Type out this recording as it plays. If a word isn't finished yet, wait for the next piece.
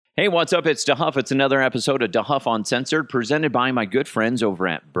Hey, what's up? It's DeHuff. It's another episode of DeHuff Uncensored, presented by my good friends over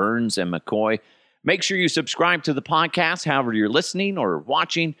at Burns and McCoy. Make sure you subscribe to the podcast, however you're listening or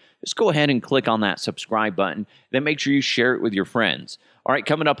watching. Just go ahead and click on that subscribe button. Then make sure you share it with your friends. All right,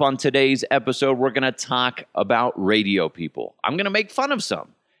 coming up on today's episode, we're going to talk about radio people. I'm going to make fun of some,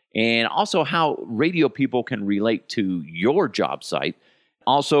 and also how radio people can relate to your job site.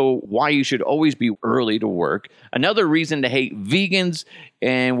 Also, why you should always be early to work. Another reason to hate vegans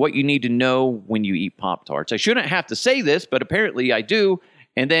and what you need to know when you eat Pop-Tarts. I shouldn't have to say this, but apparently I do.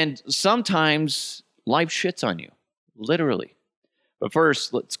 And then sometimes life shits on you, literally. But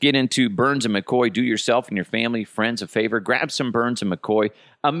first, let's get into Burns and McCoy. Do yourself and your family, friends a favor. Grab some Burns and McCoy.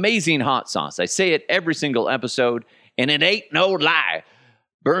 Amazing hot sauce. I say it every single episode, and it ain't no lie.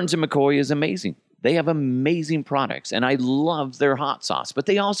 Burns and McCoy is amazing. They have amazing products, and I love their hot sauce. But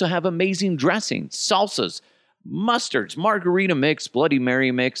they also have amazing dressings, salsas, mustards, margarita mix, Bloody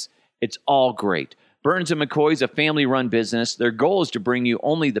Mary mix. It's all great. Burns & McCoy is a family-run business. Their goal is to bring you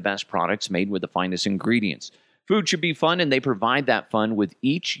only the best products made with the finest ingredients. Food should be fun, and they provide that fun with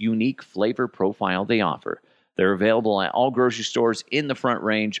each unique flavor profile they offer. They're available at all grocery stores in the Front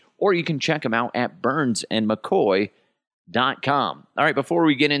Range, or you can check them out at burnsandmccoy.com. All right, before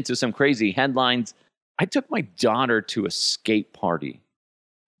we get into some crazy headlines, I took my daughter to a skate party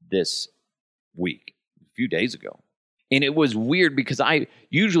this week, a few days ago. And it was weird because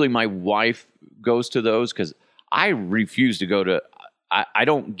usually my wife goes to those because I refuse to go to, I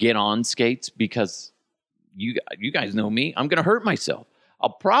don't get on skates because you guys know me. I'm going to hurt myself.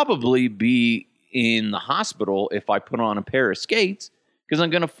 I'll probably be in the hospital if I put on a pair of skates because I'm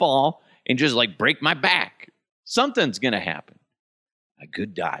going to fall and just like break my back. Something's going to happen. I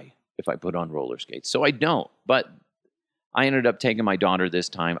could die if I put on roller skates. So I don't. But I ended up taking my daughter this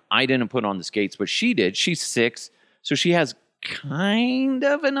time. I didn't put on the skates, but she did. She's 6, so she has kind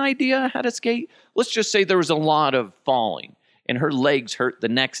of an idea how to skate. Let's just say there was a lot of falling, and her legs hurt the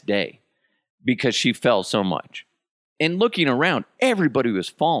next day because she fell so much. And looking around, everybody was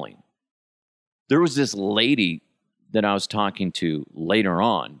falling. There was this lady that I was talking to later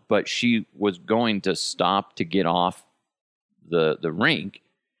on, but she was going to stop to get off the rink,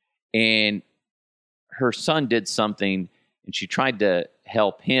 and her son did something, and she tried to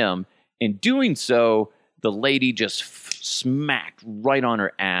help him. In doing so, the lady just smacked right on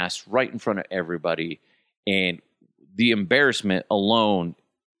her ass, right in front of everybody, and the embarrassment alone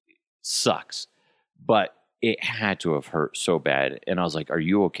sucks, but it had to have hurt so bad. And I was like, "Are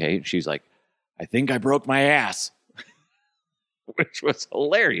you okay?" And she's like, "I think I broke my ass." Which was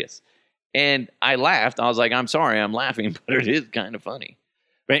hilarious. And I laughed. I was like, "I'm sorry, I'm laughing, but it is kind of funny."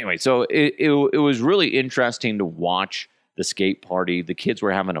 But anyway, so it was really interesting to watch the skate party. The kids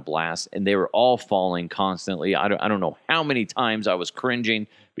were having a blast, and they were all falling constantly. I don't know how many times I was cringing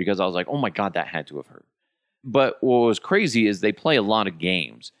because I was like, "Oh my God, that had to have hurt." But what was crazy is they play a lot of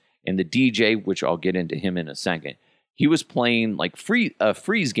games. And the DJ, which I'll get into him in a second, he was playing like a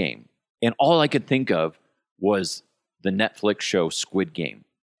freeze game. And all I could think of was the Netflix show Squid Game,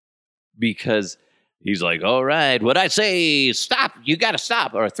 because he's like, "All right, what I say, stop, you got to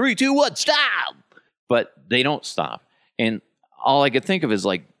stop, or 3, 2, 1, stop." But they don't stop. And all I could think of is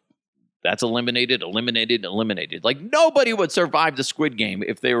like, that's eliminated. Like nobody would survive the Squid Game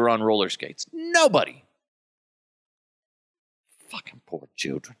if they were on roller skates. Nobody. Fucking poor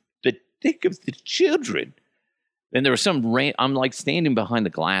children. Think of the children. And there was some rain. I'm like standing behind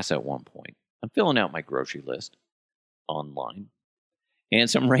the glass at one point. I'm filling out my grocery list online, and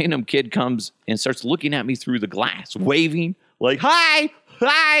some random kid comes and starts looking at me through the glass, waving like, "Hi,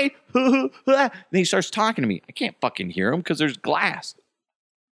 hi." And he starts talking to me. I can't fucking hear him because there's glass.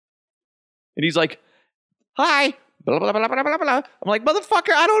 And he's like, "Hi, blah, blah, blah, blah, blah, blah." I'm like,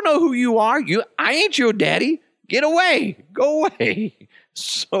 "Motherfucker, I don't know who you are. I ain't your daddy. Get away. Go away."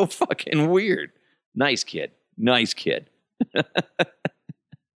 So fucking weird. Nice kid.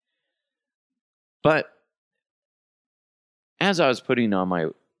 But as I was putting on my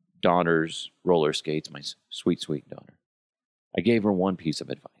daughter's roller skates, my sweet, sweet daughter, I gave her one piece of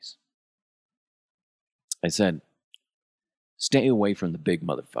advice. I said, "Stay away from the big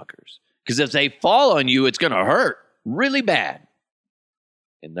motherfuckers, because if they fall on you, it's going to hurt really bad."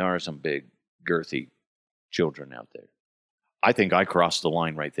 And there are some big, girthy children out there. I think I crossed the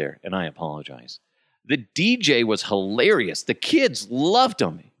line right there, and I apologize. The DJ was hilarious. The kids loved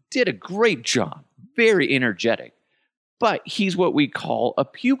him. Did a great job. Very energetic. But he's what we call a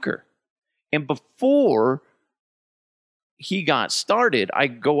puker. And before he got started, I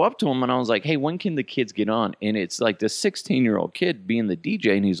go up to him and I was like, "Hey, when can the kids get on?" And it's like this 16-year-old kid being the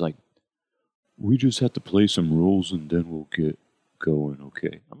DJ, and he's like, "We just have to play some rules and then we'll get going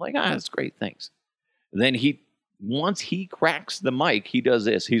okay. I'm like, that's great, thanks. Then once he cracks the mic, he does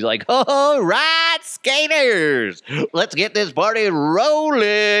this. He's like, all right, skaters, let's get this party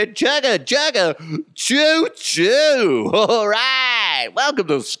rolling. Chugga, chugga, choo, choo. All right, welcome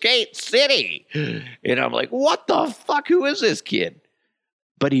to Skate City. And I'm like, what the fuck? Who is this kid?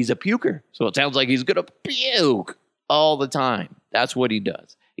 But he's a puker. So it sounds like he's going to puke all the time. That's what he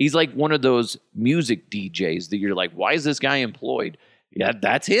does. He's like one of those music DJs that you're like, why is this guy employed? Yeah,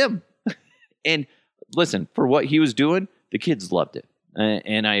 that's him. And listen, for what he was doing, the kids loved it.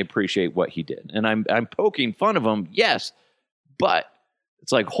 And I appreciate what he did. And I'm poking fun of him, yes. But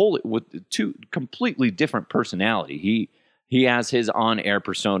it's like, with two completely different personality. He has his on-air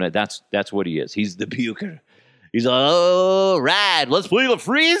persona. That's what he is. He's the puker. He's like, all right, let's play the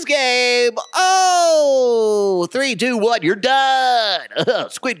freeze game. Oh, 3, 2, 1, you're done.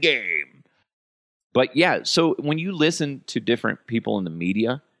 Squid Game. But yeah, so when you listen to different people in the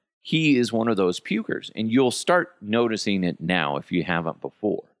media, he is one of those pukers. And you'll start noticing it now if you haven't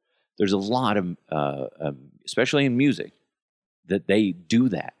before. There's a lot of, especially in music, that they do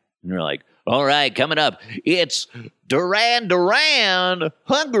that. And they're like, all right, coming up, it's Duran Duran,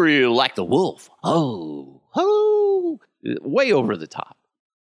 hungry like the wolf. Oh. Way over the top.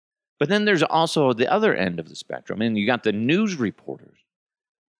 But then there's also the other end of the spectrum, and you got the news reporters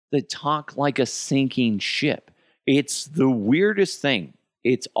that talk like a sinking ship. It's the weirdest thing.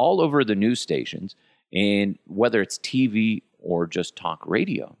 It's all over the news stations, and whether it's TV or just talk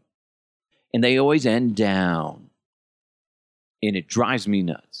radio. And they always end down. And it drives me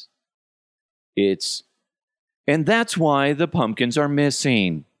nuts. And that's why the pumpkins are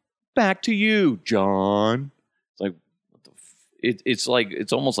missing. Back to you, John. It's like,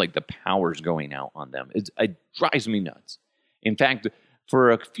 it's almost like the power's going out on them. It drives me nuts. In fact,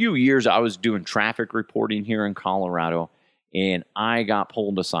 for a few years, I was doing traffic reporting here in Colorado, and I got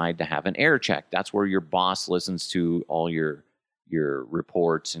pulled aside to have an air check. That's where your boss listens to all your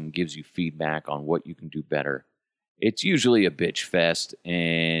reports and gives you feedback on what you can do better. It's usually a bitch fest,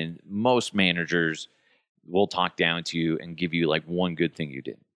 and most managers will talk down to you and give you like one good thing you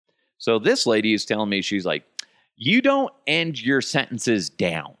did. So this lady is telling me, she's like, you don't end your sentences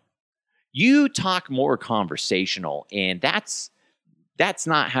down. You talk more conversational, and that's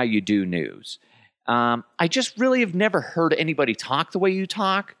not how you do news. I just really have never heard anybody talk the way you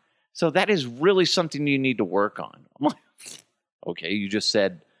talk, so that is really something you need to work on. I'm like, okay, you just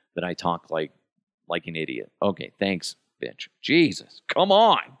said that I talk like an idiot. Okay, thanks, bitch. Jesus, come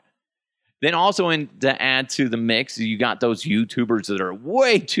on. Then also to add to the mix, you got those YouTubers that are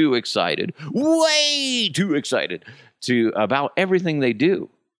way too excited about everything they do.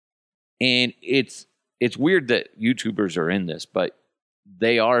 And it's weird that YouTubers are in this, but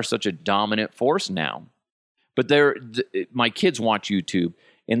they are such a dominant force now. But my kids watch YouTube,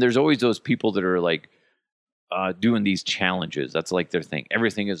 and there's always those people that are like doing these challenges. That's like their thing.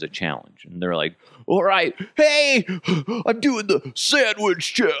 Everything is a challenge. And they're like, all right, hey, I'm doing the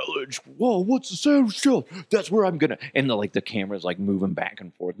sandwich challenge. Whoa, what's the sandwich challenge? That's where I'm going to, and the camera's like moving back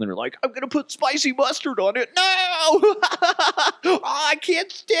and forth. And they're like, I'm going to put spicy mustard on it. No, oh, I can't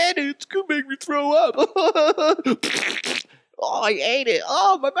stand it. It's going to make me throw up. Oh, I ate it.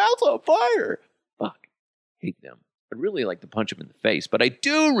 Oh, my mouth's on fire. Fuck, hate them. I'd really like to punch them in the face, but I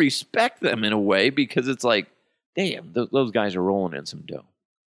do respect them in a way because it's like, damn, those guys are rolling in some dough.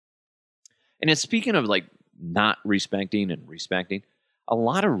 And speaking of like not respecting and respecting, a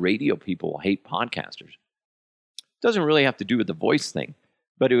lot of radio people hate podcasters. It doesn't really have to do with the voice thing,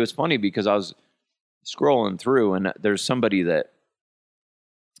 but it was funny because I was scrolling through and there's somebody that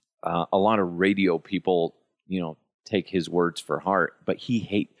a lot of radio people, take his words for heart, but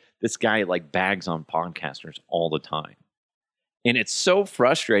this guy like bags on podcasters all the time. And it's so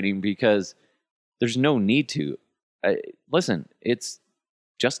frustrating because there's no need to. Listen, it's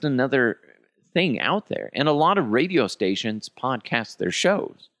just another thing out there. And a lot of radio stations podcast their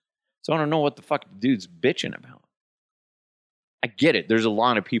shows. So I don't know what the fuck the dude's bitching about. I get it. There's a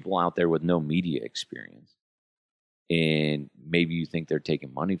lot of people out there with no media experience. And maybe you think they're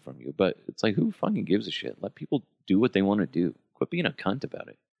taking money from you. But it's like, who fucking gives a shit? Let people do what they want to do. Quit being a cunt about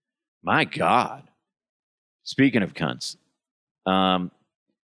it. My God. Speaking of cunts, I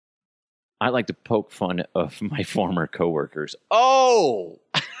like to poke fun of my former coworkers. Oh!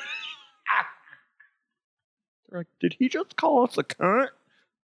 They're like, did he just call us a cunt?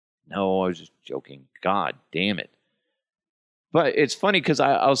 No, I was just joking. God damn it. But it's funny because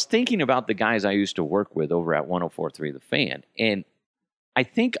I was thinking about the guys I used to work with over at 104.3 The Fan. And I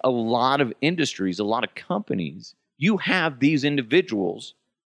think a lot of industries, a lot of companies, you have these individuals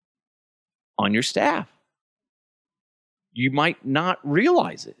on your staff. you might not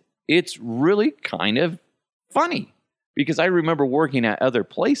realize it. It's really kind of funny because I remember working at other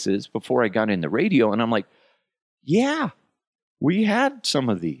places before I got into radio, and I'm like, yeah, we had some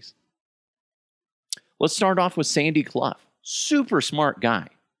of these. Let's start off with Sandy Clough. Super smart guy.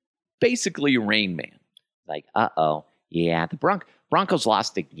 Basically a Rain Man. Like, yeah, the Broncos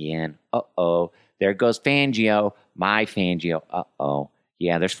lost again. There goes Fangio, my Fangio.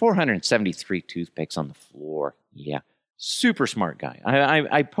 Yeah, there's 473 toothpicks on the floor. Yeah, super smart guy.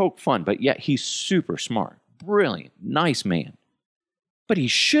 I poke fun, but yet he's super smart. Brilliant, nice man. But he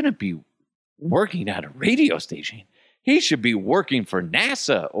shouldn't be working at a radio station. He should be working for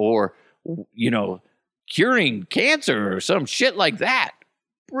NASA or, curing cancer or some shit like that.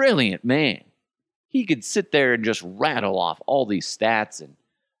 Brilliant man. He could sit there and just rattle off all these stats and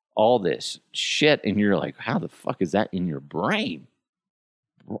all this shit, and you're like, how the fuck is that in your brain?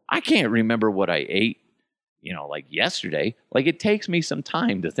 I can't remember what I ate, like yesterday. Like, it takes me some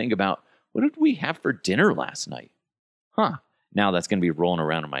time to think about, what did we have for dinner last night? Now that's going to be rolling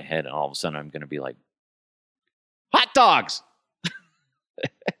around in my head, and all of a sudden I'm going to be like, hot dogs!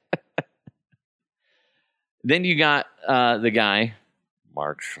 Then you got the guy,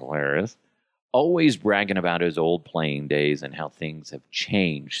 Mark Schlereth, always bragging about his old playing days and how things have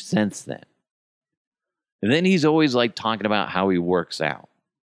changed since then. And then he's always like talking about how he works out.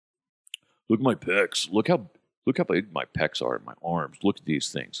 Look at my pecs. Look how big my pecs are and my arms. Look at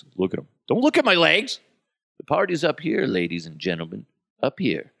these things. Look at them. Don't look at my legs. The party's up here, ladies and gentlemen. Up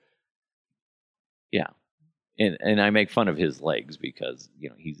here. Yeah. And I make fun of his legs because,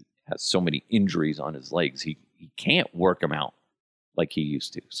 he has so many injuries on his legs. He can't work them out like he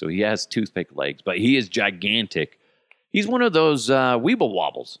used to. So he has toothpick legs, but he is gigantic. He's one of those Weeble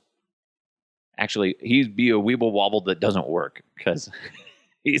Wobbles. Actually, he'd be a Weeble Wobble that doesn't work because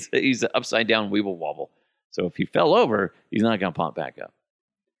he's an upside down Weeble Wobble. So if he fell over, he's not going to pop back up.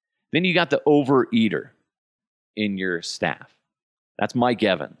 Then you got the overeater in your staff. That's Mike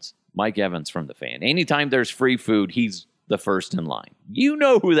Evans. Mike Evans from The Fan. Anytime there's free food, he's the first in line. You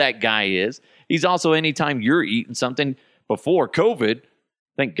know who that guy is. He's also anytime you're eating something before COVID.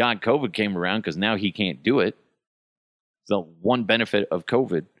 Thank God COVID came around because now he can't do it. The one benefit of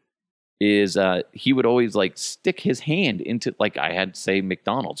COVID is he would always like stick his hand into, like I had to say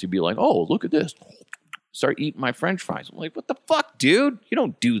McDonald's. He'd be like, oh, look at this. Start eating my French fries. I'm like, what the fuck, dude? You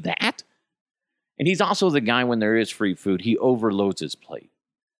don't do that. And he's also the guy when there is free food, he overloads his plate.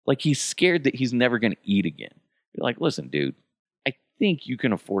 Like he's scared that he's never going to eat again. You're like, listen, dude, I think you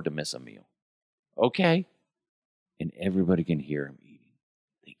can afford to miss a meal. Okay? And everybody can hear him eating.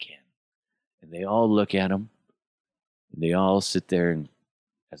 They can. And they all look at him. And they all sit there and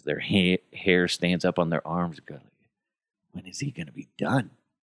as their hair stands up on their arms, go, when is he going to be done?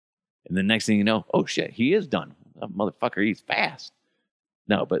 And the next thing you know, oh shit, he is done. That motherfucker eats fast.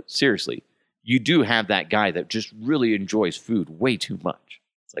 No, but seriously, you do have that guy that just really enjoys food way too much.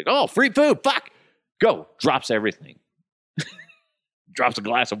 It's like, oh, free food, fuck. Go. Drops everything. Drops a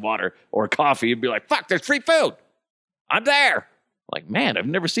glass of water or coffee and be like, fuck, there's free food. I'm there. Like, man, I've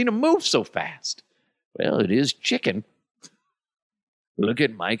never seen him move so fast. Well, it is chicken. Look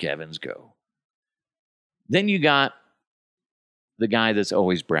at Mike Evans go. Then you got the guy that's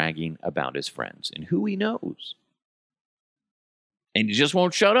always bragging about his friends and who he knows. And he just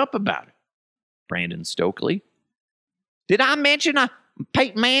won't shut up about it. Brandon Stokely. Did I mention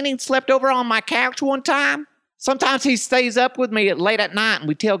Peyton Manning slept over on my couch one time? Sometimes he stays up with me late at night and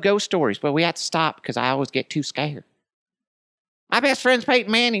we tell ghost stories, but we have to stop because I always get too scared. My best friend's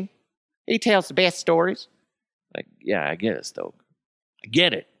Peyton Manning. He tells the best stories. Like, yeah, I get it, Stoke. I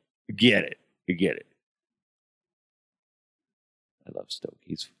get it. I love Stoke.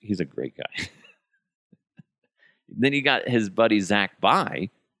 He's a great guy. Then you got his buddy Zach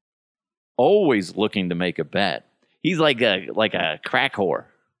By, always looking to make a bet. He's like a crack whore.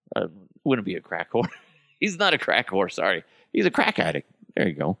 Wouldn't be a crack whore. He's not a crack whore, sorry. He's a crack addict. There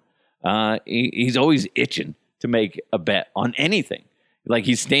you go. He's always itching to make a bet on anything. Like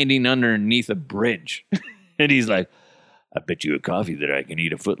he's standing underneath a bridge. And he's like, I bet you a coffee that I can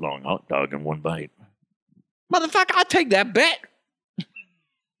eat a foot-long hot dog in one bite. Motherfucker, I'll take that bet.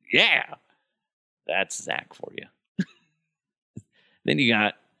 Yeah. That's Zach for you. Then you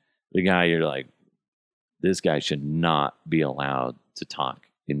got the guy you're like, this guy should not be allowed to talk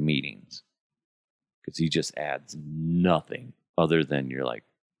in meetings because he just adds nothing other than you're like,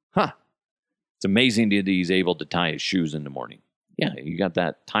 huh, it's amazing that he's able to tie his shoes in the morning. Yeah, you got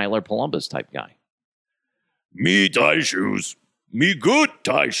that Tyler Columbus type guy. Me tie shoes. Me good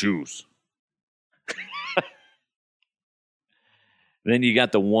tie shoes. Then you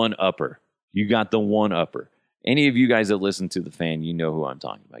got the one-upper. Any of you guys that listen to the fan, you know who I'm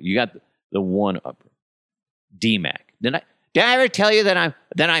talking about. You got the one-upper, D-Mac. Did I ever tell you that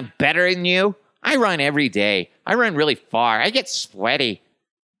I'm better than you? I run every day. I run really far. I get sweaty.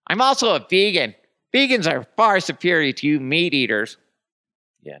 I'm also a vegan. Vegans are far superior to you meat eaters.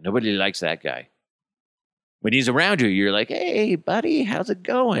 Yeah, nobody likes that guy. When he's around you, you're like, hey, buddy, how's it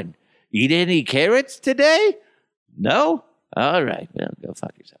going? Eat any carrots today? No? All right. Well, go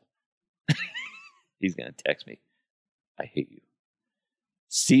fuck yourself. He's going to text me. I hate you.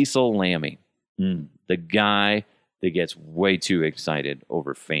 Cecil Lammey, the guy that gets way too excited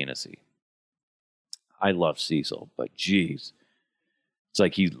over fantasy. I love Cecil, but geez. It's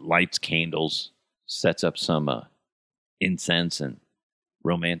like he lights candles, sets up some incense and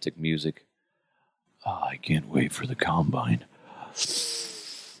romantic music. Oh, I can't wait for the combine.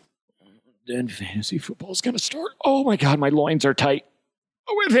 Then fantasy football's going to start. Oh my God, my loins are tight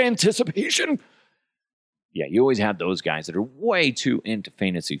with anticipation. Yeah, you always have those guys that are way too into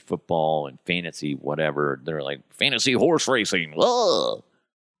fantasy football and fantasy whatever. They're like, fantasy horse racing. Ugh.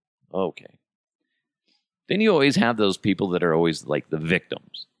 Okay. Then you always have those people that are always like the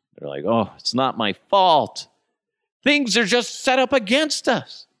victims. They're like, oh, it's not my fault. Things are just set up against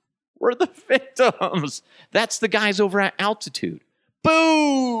us. We're the victims. That's the guys over at Altitude.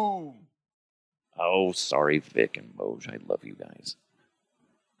 Boom! Oh, sorry, Vic and Moj. I love you guys.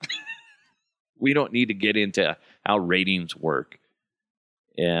 We don't need to get into how ratings work.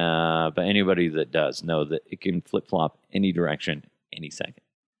 But anybody that does know that it can flip-flop any direction, any second.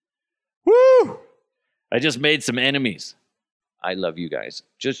 Woo! I just made some enemies. I love you guys.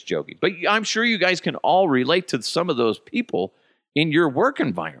 Just joking. But I'm sure you guys can all relate to some of those people in your work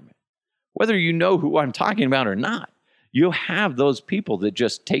environment. Whether you know who I'm talking about or not. You have those people that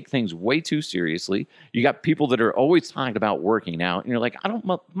just take things way too seriously. You got people that are always talking about working out. And you're like,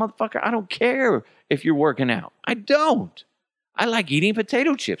 motherfucker, I don't care if you're working out. I don't. I like eating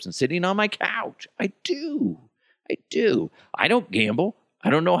potato chips and sitting on my couch. I do. I don't gamble. I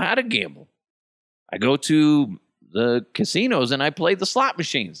don't know how to gamble. I go to the casinos and I play the slot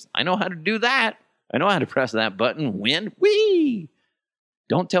machines. I know how to do that. I know how to press that button, win, whee!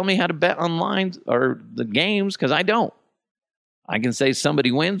 Don't tell me how to bet online or the games, because I don't. I can say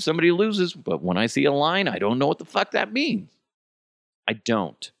somebody wins, somebody loses, but when I see a line, I don't know what the fuck that means. I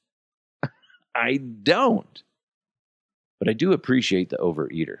don't. I don't. But I do appreciate the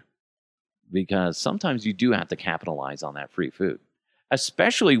overeater, because sometimes you do have to capitalize on that free food,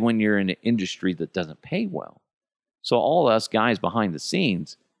 especially when you're in an industry that doesn't pay well. So all us guys behind the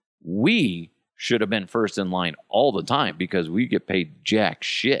scenes, we should have been first in line all the time because we get paid jack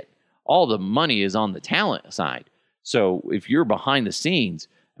shit. All the money is on the talent side. So if you're behind the scenes,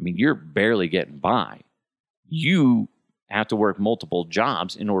 I mean, you're barely getting by. You have to work multiple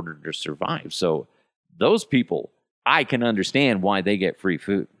jobs in order to survive. So those people, I can understand why they get free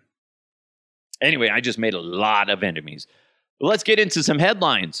food. Anyway, I just made a lot of enemies. Let's get into some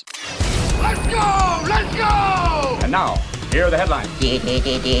headlines. Let's go! Let's go! And now, here are the headlines.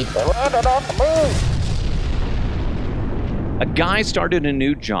 A guy started a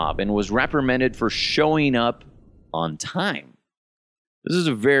new job and was reprimanded for showing up on time. This is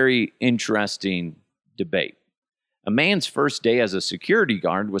a very interesting debate. A man's first day as a security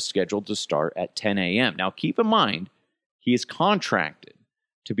guard was scheduled to start at 10 a.m. Now, keep in mind, he is contracted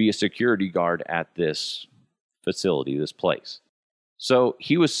to be a security guard at this facility, this place. So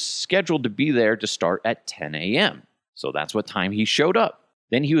he was scheduled to be there to start at 10 a.m. So that's what time he showed up.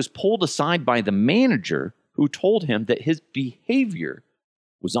 Then he was pulled aside by the manager who told him that his behavior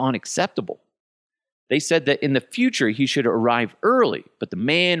was unacceptable. They said that in the future he should arrive early, but the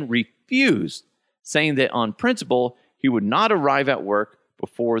man refused, saying that on principle he would not arrive at work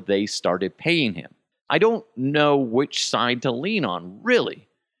before they started paying him. I don't know which side to lean on, really,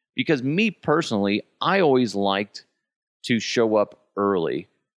 because me personally, I always liked to show up early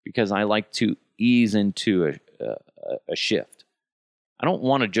because I like to ease into a shift. I don't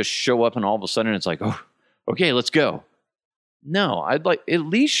want to just show up and all of a sudden it's like, oh, okay, let's go. No, I'd like at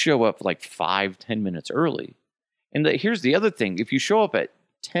least show up like 5-10 minutes early. And here's the other thing. If you show up at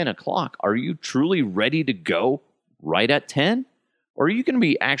 10 o'clock, are you truly ready to go right at 10? Or are you going to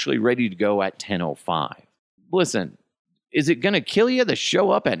be actually ready to go at 10:05? Listen, is it going to kill you to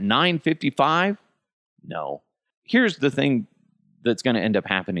show up at 9:55? No. Here's the thing that's going to end up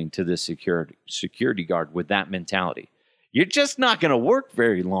happening to this security guard with that mentality. You're just not going to work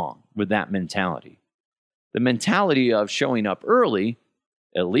very long with that mentality. The mentality of showing up early,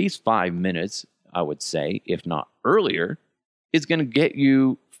 at least 5 minutes, I would say, if not earlier, is going to get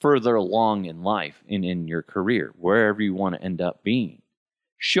you further along in life and in your career, wherever you want to end up being.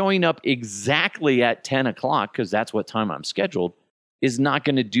 showing up exactly at 10 o'clock, because that's what time I'm scheduled, is not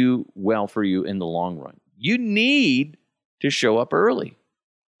going to do well for you in the long run. You need to show up early.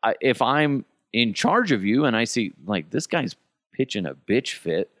 If I'm in charge of you and I see, like, this guy's pitching a bitch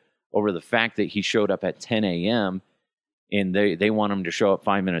fit over the fact that he showed up at 10 a.m. and they want him to show up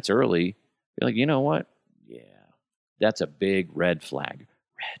 5 minutes early, you're like, you know what? Yeah, that's a big red flag.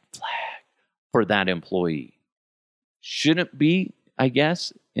 Red flag for that employee. Shouldn't be, I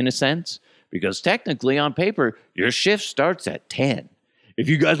guess, in a sense, because technically on paper, your shift starts at 10. If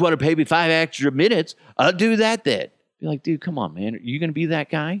you guys want to pay me 5 extra minutes, I'll do that then. Be like, dude, come on, man. Are you going to be that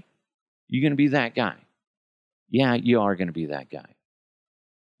guy? You going to be that guy? Yeah, you are going to be that guy.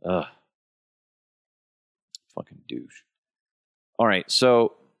 Ugh. Fucking douche. All right,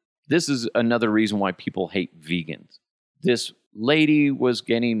 so this is another reason why people hate vegans. This lady was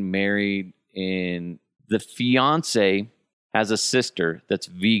getting married, and the fiance has a sister that's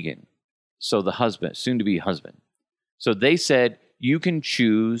vegan. So the husband, soon-to-be husband. So they said, you can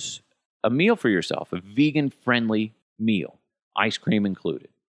choose a meal for yourself, a vegan-friendly meal, ice cream included.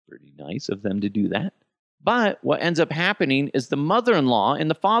 Pretty nice of them to do that. But what ends up happening is the mother-in-law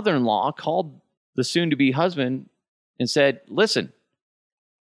and the father-in-law called the soon-to-be husband and said, listen,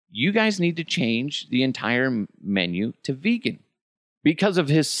 you guys need to change the entire menu to vegan because of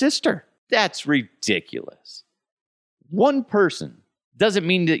his sister. That's ridiculous. One person doesn't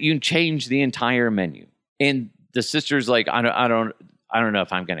mean that you change the entire menu. And the sister's like, I don't know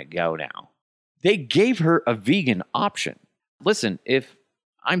if I'm going to go now. They gave her a vegan option. Listen, if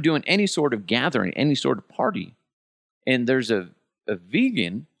I'm doing any sort of gathering, any sort of party, and there's a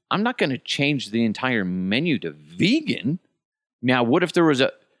vegan, I'm not going to change the entire menu to vegan. Now, what if there was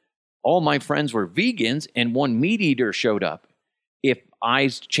all my friends were vegans and one meat eater showed up? If I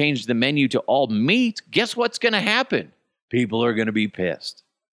changed the menu to all meat, guess what's going to happen? People are going to be pissed.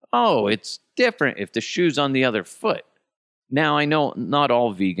 Oh, it's different if the shoe's on the other foot. Now, I know not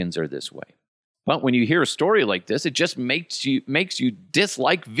all vegans are this way. But when you hear a story like this, it just makes you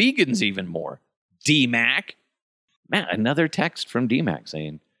dislike vegans even more. D-Mac. Man, another text from D-Mac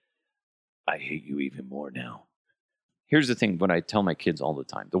saying, I hate you even more now. Here's the thing, what I tell my kids all the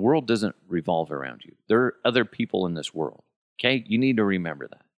time. The world doesn't revolve around you. There are other people in this world. Okay? You need to remember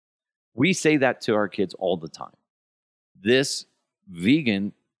that. We say that to our kids all the time. This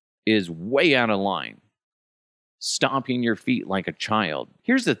vegan is way out of line. Stomping your feet like a child.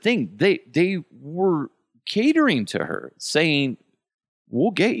 Here's the thing. They were catering to her, saying,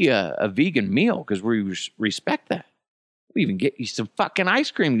 we'll get you a vegan meal because we respect that. We even get you some fucking ice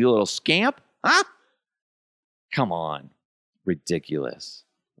cream, you little scamp. Huh? Come on. Ridiculous.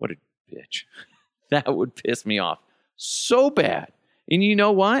 What a bitch. That would piss me off so bad. And you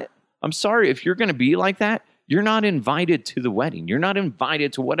know what? I'm sorry, if you're going to be like that, you're not invited to the wedding. You're not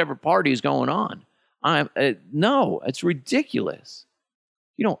invited to whatever party is going on. No, it's ridiculous.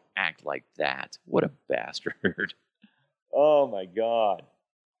 You don't act like that. What a bastard. Oh, my God.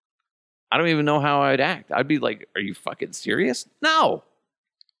 I don't even know how I'd act. I'd be like, are you fucking serious? No.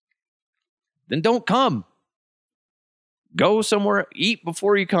 Then don't come. Go somewhere, eat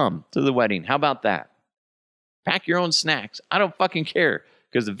before you come to the wedding. How about that? Pack your own snacks. I don't fucking care.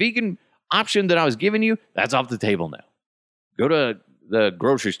 Because the vegan option that I was giving you, that's off the table now. Go to the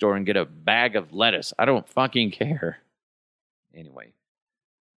grocery store and get a bag of lettuce. I don't fucking care. Anyway,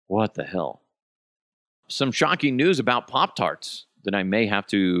 what the hell? Some shocking news about Pop-Tarts that I may have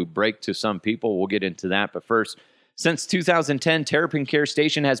to break to some people. We'll get into that. But first, since 2010, Terrapin Care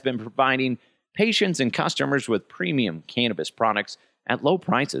Station has been providing patients and customers with premium cannabis products at low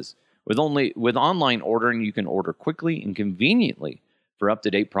prices. With online ordering, you can order quickly and conveniently. For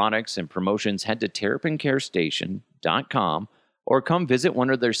up-to-date products and promotions, head to terrapincarestation.com or come visit one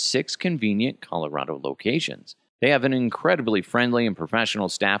of their 6 convenient Colorado locations. They have an incredibly friendly and professional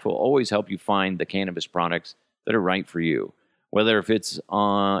staff who will always help you find the cannabis products that are right for you. Whether if it's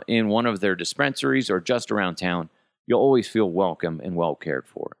in one of their dispensaries or just around town, you'll always feel welcome and well cared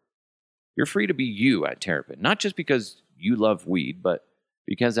for. You're free to be you at Terrapin, not just because you love weed, but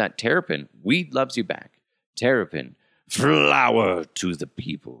because at Terrapin, weed loves you back. Terrapin, flower to the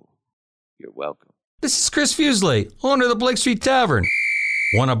people. You're welcome. This is Chris Fuseli, owner of the Blake Street Tavern.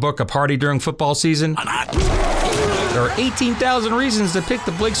 Want to book a party during football season? There are 18,000 reasons to pick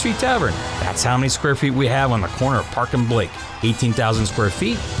the Blake Street Tavern. That's how many square feet we have on the corner of Park and Blake. 18,000 square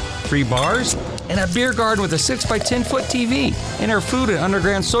feet, 3 bars, and a beer garden with a 6x10 foot TV. And our food and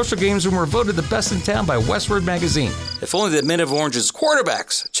underground social games room were voted the best in town by Westward Magazine. If only the Men of Orange's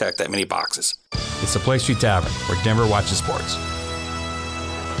quarterbacks checked that many boxes. It's the Blake Street Tavern, where Denver watches sports.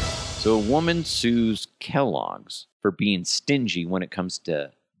 So a woman sues Kellogg's for being stingy when it comes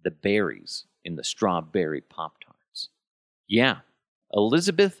to the berries in the strawberry Pop-Tarts. Yeah,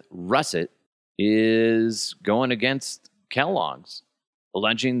 Elizabeth Russet is going against Kellogg's,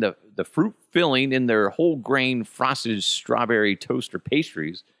 alleging the fruit filling in their whole grain frosted strawberry toaster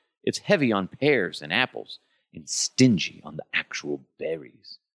pastries, it's heavy on pears and apples and stingy on the actual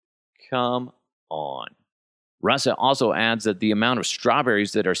berries. Come on. Russet also adds that the amount of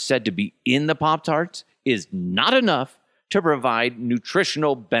strawberries that are said to be in the Pop-Tarts is not enough to provide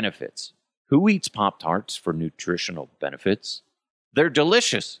nutritional benefits. Who eats Pop-Tarts for nutritional benefits? They're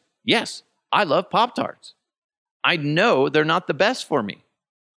delicious. Yes, I love Pop-Tarts. I know they're not the best for me.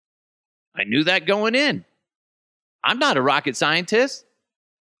 I knew that going in. I'm not a rocket scientist.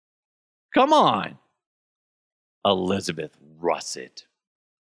 Come on. Elizabeth Russet.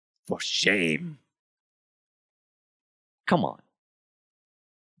 For shame. Come on.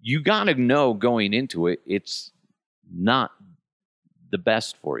 You got to know going into it, it's not the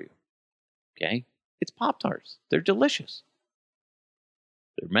best for you. Okay? It's Pop-Tarts. They're delicious.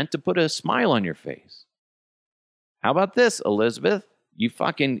 They're meant to put a smile on your face. How about this, Elizabeth? You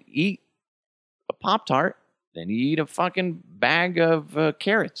fucking eat a Pop-Tart, then you eat a fucking bag of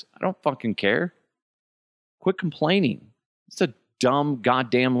carrots. I don't fucking care. Quit complaining. It's a dumb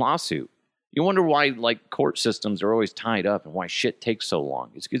goddamn lawsuit. You wonder why, like, court systems are always tied up and why shit takes so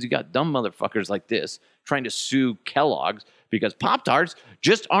long. It's because you got dumb motherfuckers like this trying to sue Kellogg's because Pop-Tarts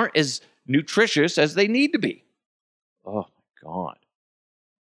just aren't as nutritious as they need to be. Oh, my God.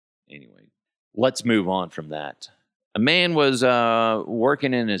 Anyway, let's move on from that. A man was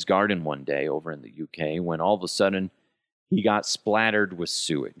working in his garden one day over in the UK when all of a sudden he got splattered with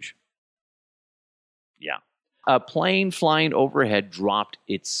sewage. Yeah. A plane flying overhead dropped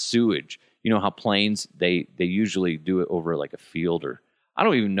its sewage. You know how planes, they usually do it over like a field, or I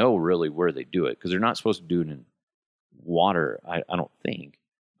don't even know really where they do it because they're not supposed to do it in water, I don't think.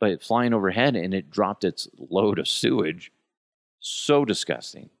 But it's flying overhead and it dropped its load of sewage. So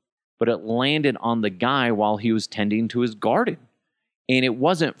disgusting. But it landed on the guy while he was tending to his garden. And it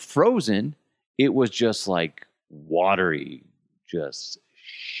wasn't frozen. It was just like watery, just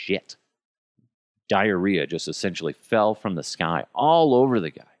shit. Diarrhea just essentially fell from the sky all over the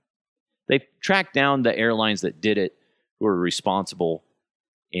guy. They tracked down the airlines that did it, who were responsible,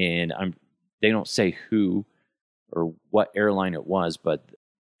 and they don't say who or what airline it was, but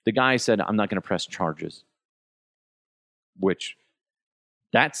the guy said, I'm not going to press charges, which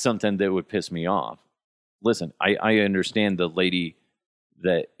that's something that would piss me off. Listen, I understand the lady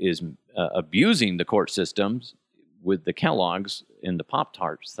that is abusing the court systems with the Kellogg's and the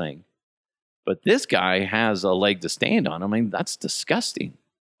Pop-Tarts thing, but this guy has a leg to stand on. I mean, that's disgusting.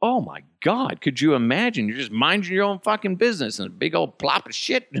 Oh my God, could you imagine? You're just minding your own fucking business and a big old plop of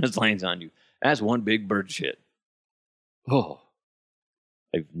shit just lands on you. That's one big bird shit. Oh,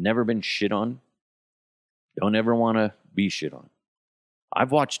 I've never been shit on. Don't ever want to be shit on.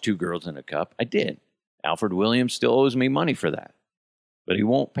 I've watched Two Girls in a Cup. I did. Alfred Williams still owes me money for that. But he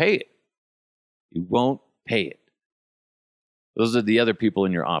won't pay it. He won't pay it. Those are the other people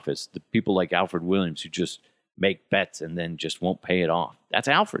in your office. The people like Alfred Williams who just make bets and then just won't pay it off. That's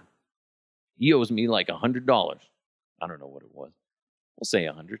Alfred. He owes me like $100. I don't know what it was. We'll say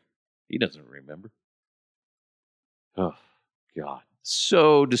 100. He doesn't remember. Oh, God.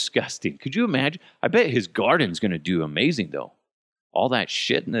 So disgusting. Could you imagine? I bet his garden's going to do amazing, though. All that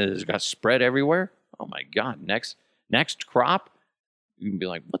shit and it's got spread everywhere. Oh, my God. Next crop, you can be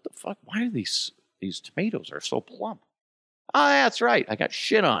like, what the fuck? Why are these tomatoes are so plump? Oh, that's right. I got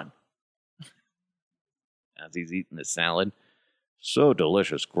shit on. As he's eating the salad. So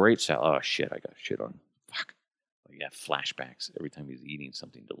delicious. Great salad. Oh, shit. I got shit on. Fuck. Oh, yeah, flashbacks every time he's eating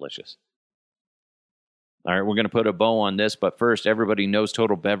something delicious. All right, we're going to put a bow on this, but first, everybody knows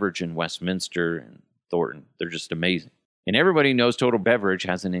Total Beverage in Westminster and Thornton. They're just amazing. And everybody knows Total Beverage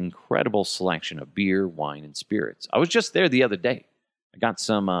has an incredible selection of beer, wine, and spirits. I was just there the other day. I got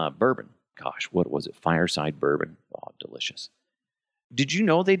some bourbon. Gosh, what was it? Fireside bourbon. Oh, delicious. Did you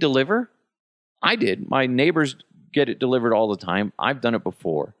know they deliver? I did. My neighbors get it delivered all the time. I've done it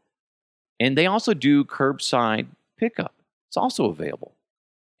before. And they also do curbside pickup. It's also available.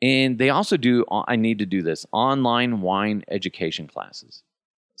 And they also do, I need to do this, online wine education classes.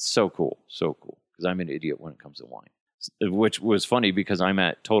 So cool. So cool. Because I'm an idiot when it comes to wine. Which was funny because I'm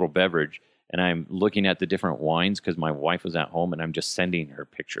at Total Beverage and I'm looking at the different wines because my wife was at home and I'm just sending her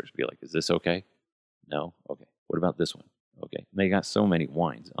pictures. Be like, is this okay? No? Okay. What about this one? Okay. And they got so many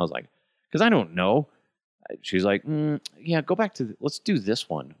wines. I was like, because I don't know. She's like, yeah, go back to, let's do this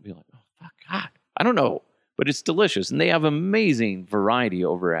one. I'd be like, oh, fuck, God. I don't know. but it's delicious. And they have amazing variety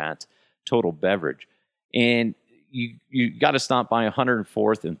over at Total Beverage. And you got to stop by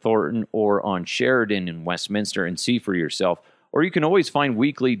 104th and Thornton or on Sheridan in Westminster and see for yourself. Or you can always find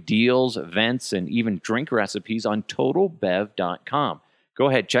weekly deals, events, and even drink recipes on TotalBev.com. Go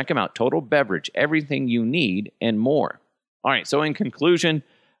ahead, check them out. Total Beverage, everything you need and more. All right, so in conclusion,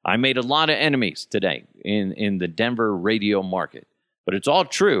 I made a lot of enemies today in the Denver radio market. But it's all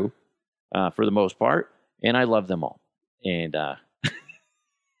true for the most part, and I love them all. And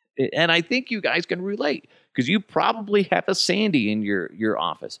and I think you guys can relate, because you probably have a Sandy in your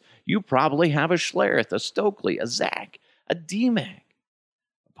office. You probably have a Schlereth, a Stokely, a Zach, a D-Mac,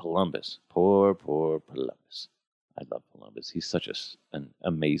 a Columbus. Poor Columbus. I love Columbus. He's such an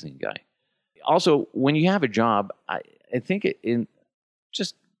amazing guy. Also, when you have a job, I think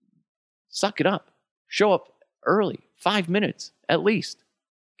just suck it up. Show up early, 5 minutes at least.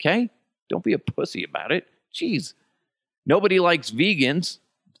 Okay? Don't be a pussy about it. Jeez. Nobody likes vegans.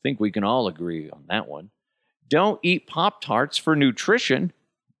 I think we can all agree on that one. Don't eat Pop-Tarts for nutrition.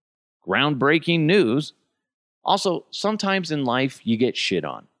 Groundbreaking news. Also, sometimes in life you get shit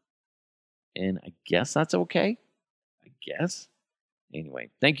on. And I guess that's okay. I guess. Anyway,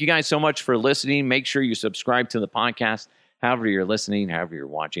 thank you guys so much for listening. Make sure you subscribe to the podcast, however you're listening, however you're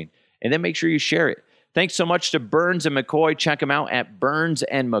watching. And then make sure you share it. Thanks so much to Burns and McCoy. Check them out at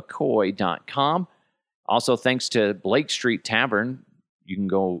burnsandmccoy.com. Also, thanks to Blake Street Tavern. You can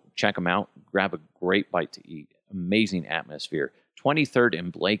go check them out. Grab a great bite to eat. Amazing atmosphere. 23rd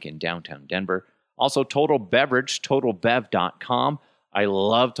and Blake in downtown Denver. Also, Total Beverage, totalbev.com. I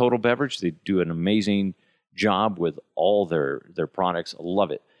love Total Beverage. They do an amazing job with all their products. I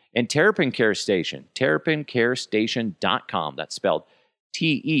love it. And Terrapin Care Station, terrapincarestation.com. That's spelled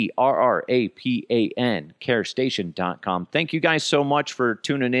TERRAPAN, carestation.com. Thank you guys so much for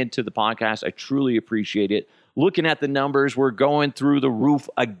tuning in to the podcast. I truly appreciate it. Looking at the numbers, we're going through the roof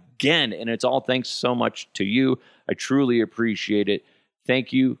again, and it's all thanks so much to you. I truly appreciate it.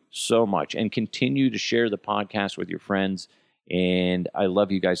 Thank you so much, and continue to share the podcast with your friends, and I love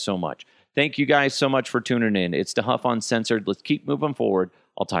you guys so much. Thank you guys so much for tuning in. It's the Huff Uncensored. Let's keep moving forward.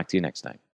 I'll talk to you next time.